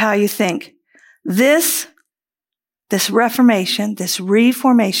reformation of how you think. This reformation, this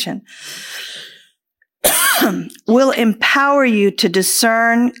reformation will empower you to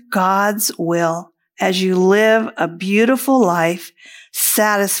discern God's will as you live a beautiful life,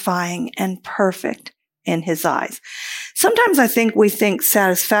 satisfying and perfect in his eyes. Sometimes I think we think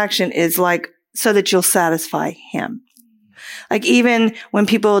satisfaction is like so that you'll satisfy him. Like even when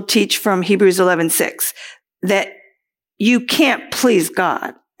people teach from Hebrews 11:6 that you can't please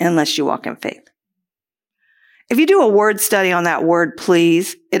God unless you walk in faith. If you do a word study on that word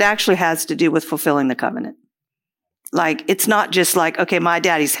please, it actually has to do with fulfilling the covenant. Like it's not just like, okay, my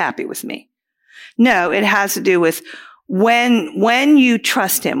daddy's happy with me. No, it has to do with when you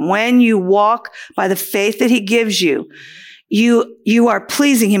trust him, when you walk by the faith that he gives you, you are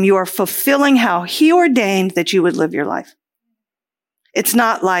pleasing him. You are fulfilling how he ordained that you would live your life. It's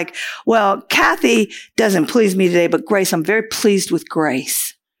not like, well, Cathy doesn't please me today, but Grace, I'm very pleased with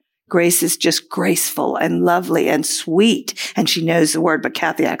Grace. Grace is just graceful and lovely and sweet. And she knows the word, but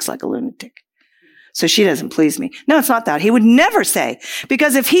Cathy acts like a lunatic. So she doesn't please me. No, it's not that. He would never say,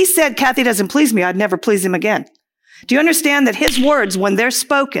 because if he said Cathy doesn't please me, I'd never please him again. Do you understand that his words, when they're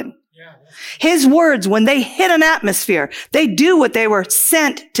spoken, his words, when they hit an atmosphere, they do what they were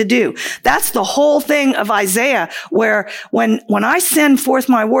sent to do. That's the whole thing of Isaiah, where when I send forth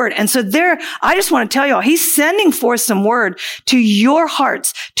my word. And so I just want to tell y'all, he's sending forth some word to your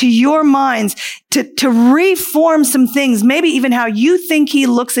hearts, to your minds, to reform some things, maybe even how you think he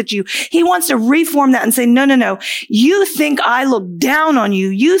looks at you. He wants to reform that and say, no. You think I look down on you.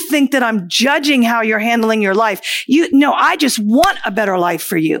 You think that I'm judging how you're handling your life. No, I just want a better life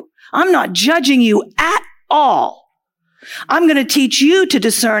for you. I'm not judging you at all. I'm going to teach you to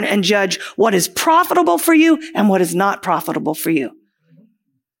discern and judge what is profitable for you and what is not profitable for you.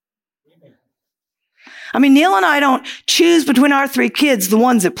 I mean, Neil and I don't choose between our three kids, the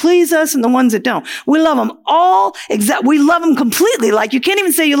ones that please us and the ones that don't. We love them all. We love them completely. Like you can't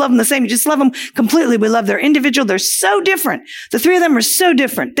even say you love them the same. You just love them completely. We love their individual. They're so different. The three of them are so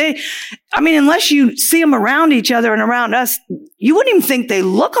different. Unless you see them around each other and around us, you wouldn't even think they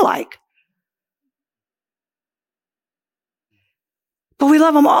look alike. But we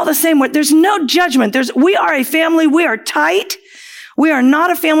love them all the same way. There's no judgment. We are a family. We are tight. We are not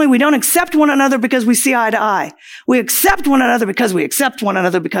a family. We don't accept one another because we see eye to eye. We accept one another because we accept one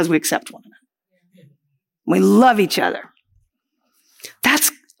another because we accept one another. We love each other. That's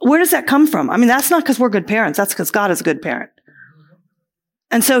where does that come from? I mean, that's not because we're good parents. That's because God is a good parent.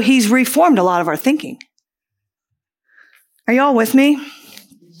 And so he's reformed a lot of our thinking. Are you all with me?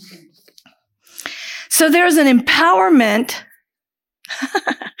 So there's an empowerment.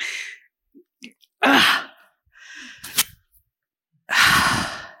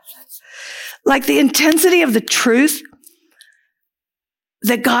 Like the intensity of the truth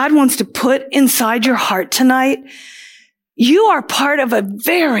that God wants to put inside your heart tonight. You are part of a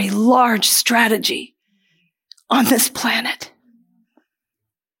very large strategy on this planet.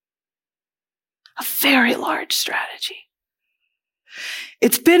 A very large strategy.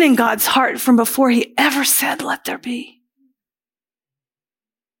 It's been in God's heart from before he ever said, let there be.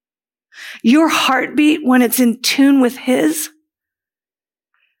 Your heartbeat, when it's in tune with his,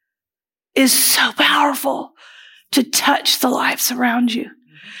 is so powerful to touch the lives around you,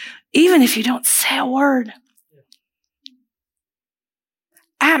 even if you don't say a word.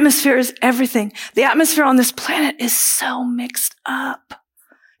 Atmosphere is everything. The atmosphere on this planet is so mixed up.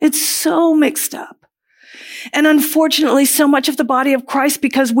 It's so mixed up. And unfortunately, so much of the body of Christ,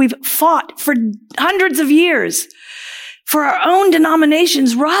 because we've fought for hundreds of years for our own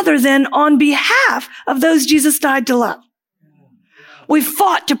denominations rather than on behalf of those Jesus died to love. We've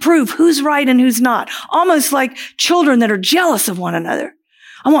fought to prove who's right and who's not, almost like children that are jealous of one another.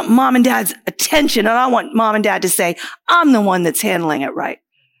 I want mom and dad's attention, and I want mom and dad to say, I'm the one that's handling it right.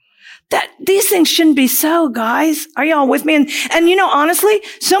 These things shouldn't be so, guys. Are y'all with me? And you know, honestly,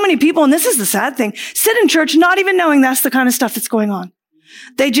 so many people, and this is the sad thing, sit in church not even knowing that's the kind of stuff that's going on.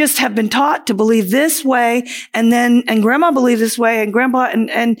 They just have been taught to believe this way, and grandma believed this way, and grandpa,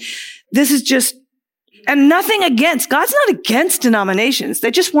 and this is just, and nothing against, God's not against denominations.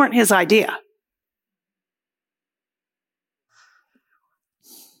 They just weren't his idea.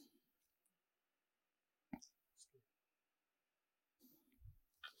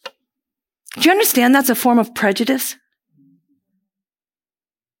 Do you understand that's a form of prejudice?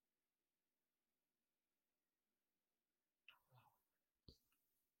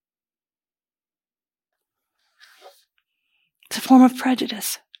 It's a form of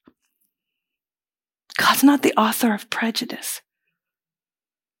prejudice. God's not the author of prejudice.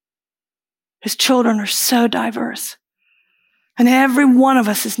 His children are so diverse. And every one of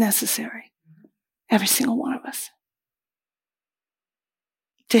us is necessary. Every single one of us.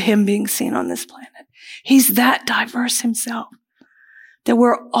 To him being seen on this planet. He's that diverse himself that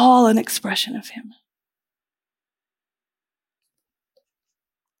we're all an expression of him.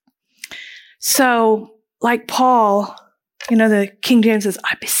 So, like Paul, you know, the King James says,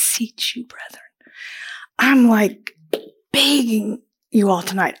 I beseech you, brethren. I'm like begging you all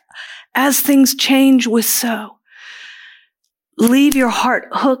tonight. As things change with so, leave your heart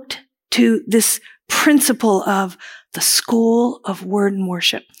hooked to this principle of the school of word and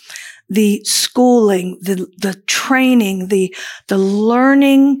worship, the schooling, the training, the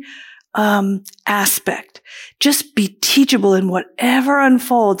learning aspect. Just be teachable in whatever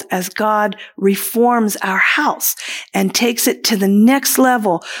unfolds as God reforms our house and takes it to the next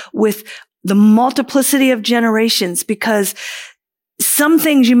level with the multiplicity of generations, because some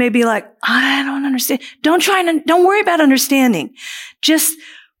things you may be like, I don't understand. Don't worry about understanding. Just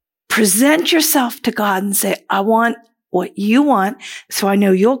present yourself to God and say, I want what you want, so I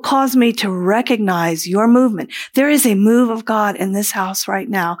know you'll cause me to recognize your movement. There is a move of God in this house right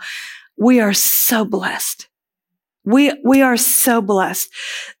now. We are so blessed. We are so blessed.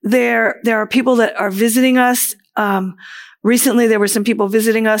 There are people that are visiting us. Recently there were some people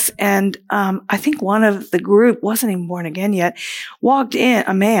visiting us, and I think one of the group wasn't even born again yet. Walked in,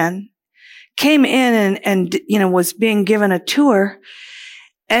 a man came in and you know, was being given a tour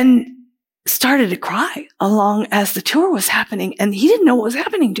and started to cry along as the tour was happening, and he didn't know what was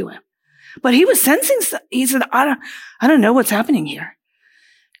happening to him, but he was sensing. He said, "I don't know what's happening here."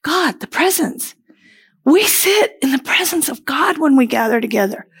 God, the presence. We sit in the presence of God when we gather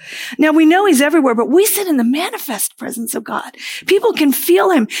together. Now we know he's everywhere, but we sit in the manifest presence of God. People can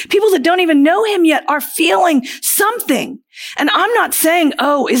feel him. People that don't even know him yet are feeling something. And I'm not saying,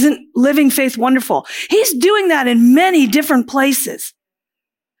 oh, isn't living faith wonderful? He's doing that in many different places.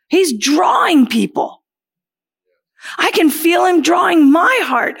 He's drawing people. I can feel him drawing my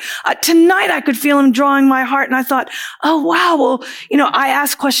heart. Tonight I could feel him drawing my heart. And I thought, oh, wow. Well, you know, I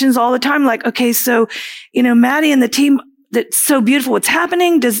ask questions all the time like, okay, so, you know, Maddie and the team, that's so beautiful. What's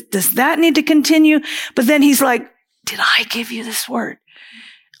happening? Does that need to continue? But then he's like, did I give you this word?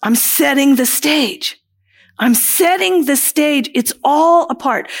 I'm setting the stage. I'm setting the stage. It's all a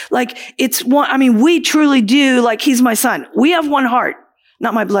part. Like it's one, I mean, we truly do, like he's my son. We have one heart,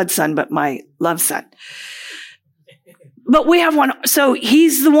 not my blood son, but my love son. But we have one. So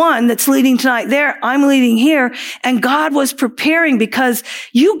he's the one that's leading tonight there. I'm leading here. And God was preparing because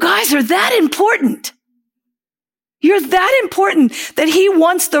you guys are that important. You're that important that he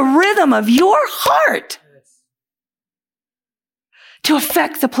wants the rhythm of your heart to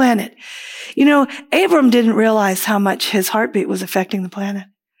affect the planet. You know, Abram didn't realize how much his heartbeat was affecting the planet.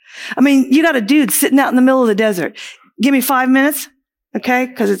 I mean, you got a dude sitting out in the middle of the desert. Give me 5 minutes, okay?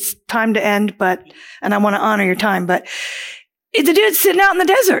 Because it's time to end, and I want to honor your time. But it's a dude sitting out in the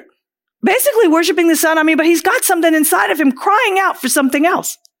desert, basically worshiping the sun. I mean, but he's got something inside of him crying out for something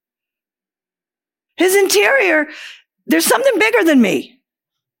else. His interior, there's something bigger than me.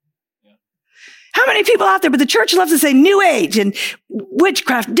 How many people out there, but the church loves to say New Age and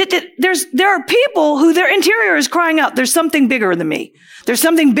witchcraft. There are people who their interior is crying out, there's something bigger than me. There's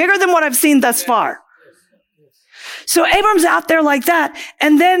something bigger than what I've seen thus far. So Abram's out there like that,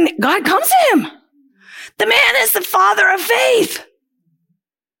 and then God comes to him. The man is the father of faith.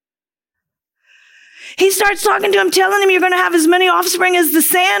 He starts talking to him, telling him you're going to have as many offspring as the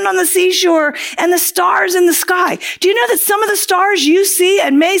sand on the seashore and the stars in the sky. Do you know that some of the stars you see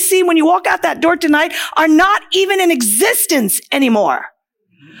and may see when you walk out that door tonight are not even in existence anymore?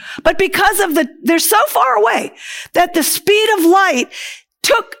 But because of they're so far away that the speed of light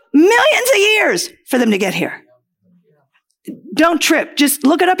took millions of years for them to get here. Don't trip. Just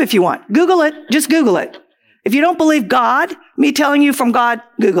look it up if you want. Google it. Just Google it. If you don't believe God, me telling you from God,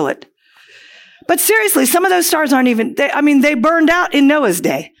 Google it. But seriously, some of those stars aren't even, they burned out in Noah's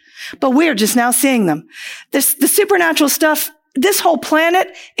day, but we're just now seeing them. The supernatural stuff, this whole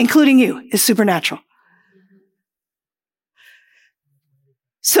planet, including you, is supernatural.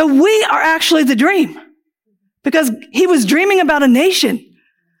 So we are actually the dream because he was dreaming about a nation,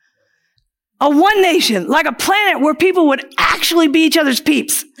 a one nation, like a planet where people would actually be each other's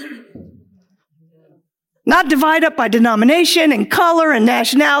peeps. Not divide up by denomination and color and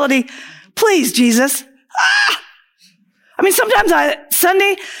nationality. Please, Jesus. I mean, sometimes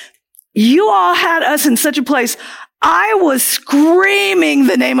Sunday, you all had us in such a place. I was screaming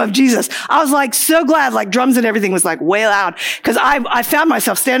the name of Jesus. I was like so glad, like drums and everything was like way loud because I found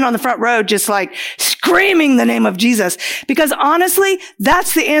myself standing on the front row just like screaming the name of Jesus because honestly,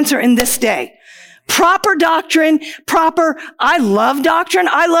 that's the answer in this day. Proper doctrine, I love doctrine.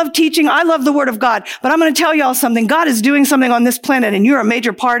 I love teaching. I love the word of God. But I'm going to tell y'all something. God is doing something on this planet and you're a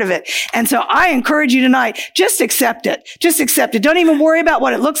major part of it. And so I encourage you tonight, just accept it. Just accept it. Don't even worry about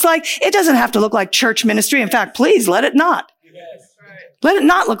what it looks like. It doesn't have to look like church ministry. In fact, please let it not. Let it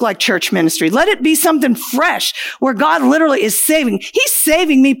not look like church ministry. Let it be something fresh where God literally is saving. He's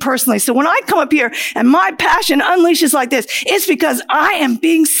saving me personally. So when I come up here and my passion unleashes like this, it's because I am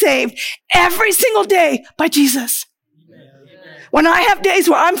being saved every single day by Jesus. Amen. When I have days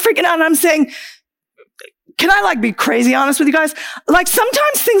where I'm freaking out and I'm saying, can I be crazy honest with you guys? Like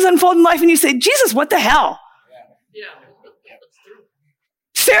sometimes things unfold in life and you say, Jesus, what the hell? Yeah.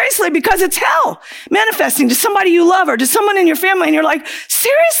 Seriously, because it's hell manifesting to somebody you love or to someone in your family. And you're like,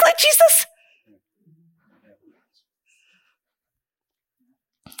 seriously, Jesus?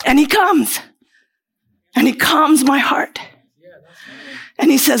 And he comes and he calms my heart. And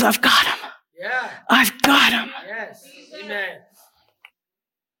he says, I've got him. I've got him. Yes. Amen.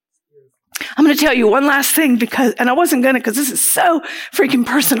 I'm going to tell you one last thing and I wasn't going to because this is so freaking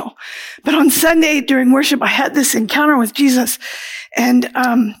personal. But on Sunday during worship, I had this encounter with Jesus. And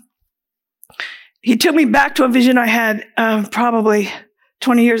he took me back to a vision I had probably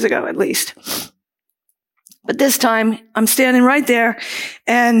 20 years ago at least. But this time, I'm standing right there.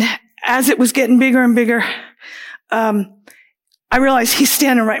 And as it was getting bigger and bigger, I realized he's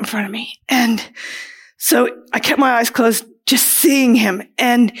standing right in front of me. And so I kept my eyes closed, just seeing him.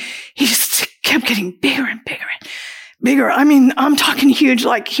 And he just kept getting bigger and bigger and bigger. I mean, I'm talking huge,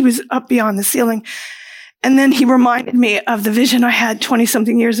 like he was up beyond the ceiling. And then he reminded me of the vision I had 20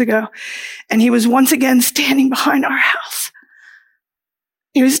 something years ago. And he was once again standing behind our house.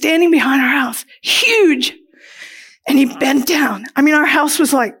 He was standing behind our house, huge. And he bent down. I mean, our house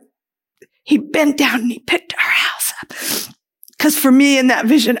was he bent down and he picked our house up. Because for me in that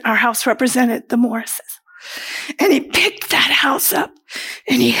vision, our house represented the Morrises. And he picked that house up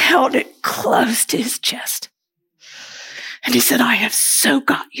and he held it close to his chest. And he said, I have so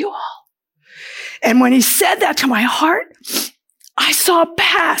got you all. And when he said that to my heart, I saw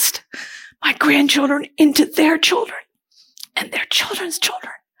past my grandchildren into their children and their children's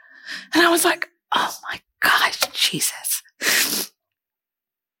children. And I was like, oh my gosh, Jesus.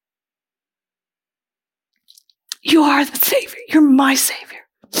 You are the Savior. You're my Savior.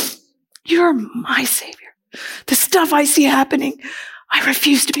 You're my Savior. The stuff I see happening, I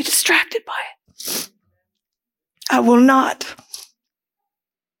refuse to be distracted by it. I will not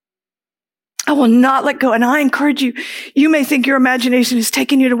let go. And I encourage you, you may think your imagination is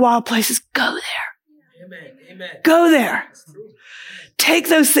taking you to wild places. Go there. Amen. Amen. Go there. Take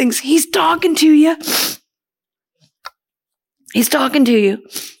those things. He's talking to you. He's talking to you.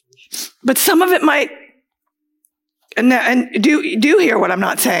 But some of it might, and do hear what I'm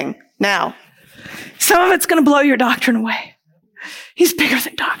not saying now. Some of it's going to blow your doctrine away. He's bigger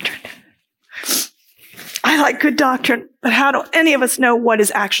than doctrine. I like good doctrine, but how do any of us know what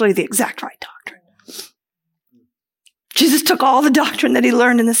is actually the exact right doctrine? Jesus took all the doctrine that he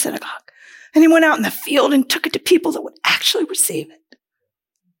learned in the synagogue, and he went out in the field and took it to people that would actually receive it.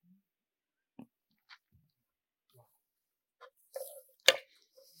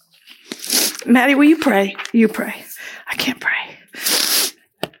 Maddie, will you pray? You pray. I can't pray.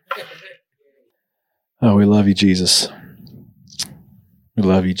 Oh, we love you, Jesus. We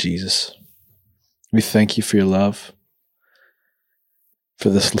love you, Jesus. We thank you for your love, for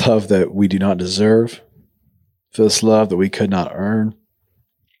this love that we do not deserve, for this love that we could not earn,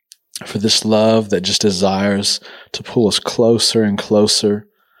 for this love that just desires to pull us closer and closer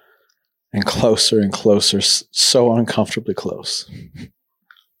and closer and closer, so uncomfortably close.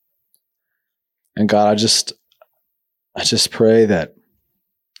 And God, I just pray that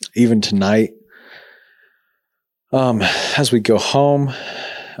even tonight, as we go home,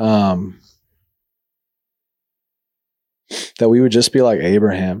 that we would just be like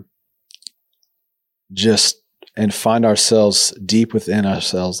Abraham, and find ourselves deep within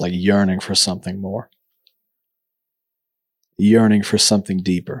ourselves, like yearning for something more, yearning for something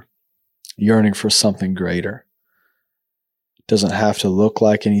deeper, yearning for something greater. It doesn't have to look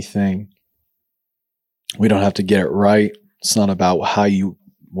like anything. We don't have to get it right. It's not about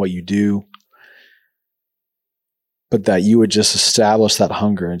what you do, but that you would just establish that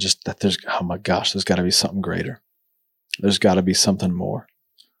hunger and just that there's got to be something greater. There's got to be something more.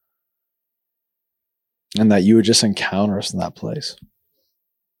 And that you would just encounter us in that place.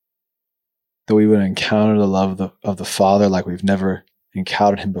 That we would encounter the love of the Father like we've never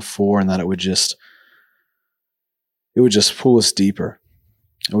encountered him before, and that it would just pull us deeper.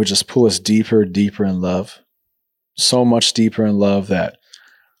 It would just pull us deeper, deeper in love. So much deeper in love that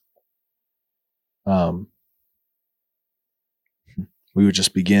we would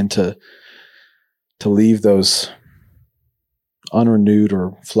just begin to leave those unrenewed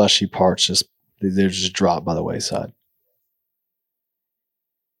or fleshy parts, they're just dropped by the wayside.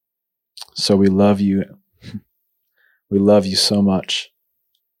 So we love you. We love you so much.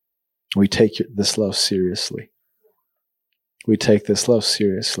 We take this love seriously. We take this love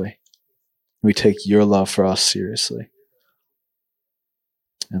seriously. We take your love for us seriously.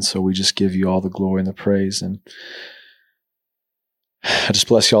 And so we just give you all the glory and the praise. And I just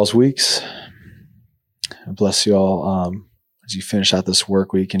bless y'all's weeks. I bless you all as you finish out this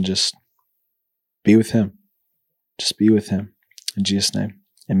work week, and just be with him. Just be with him. In Jesus' name,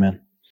 amen.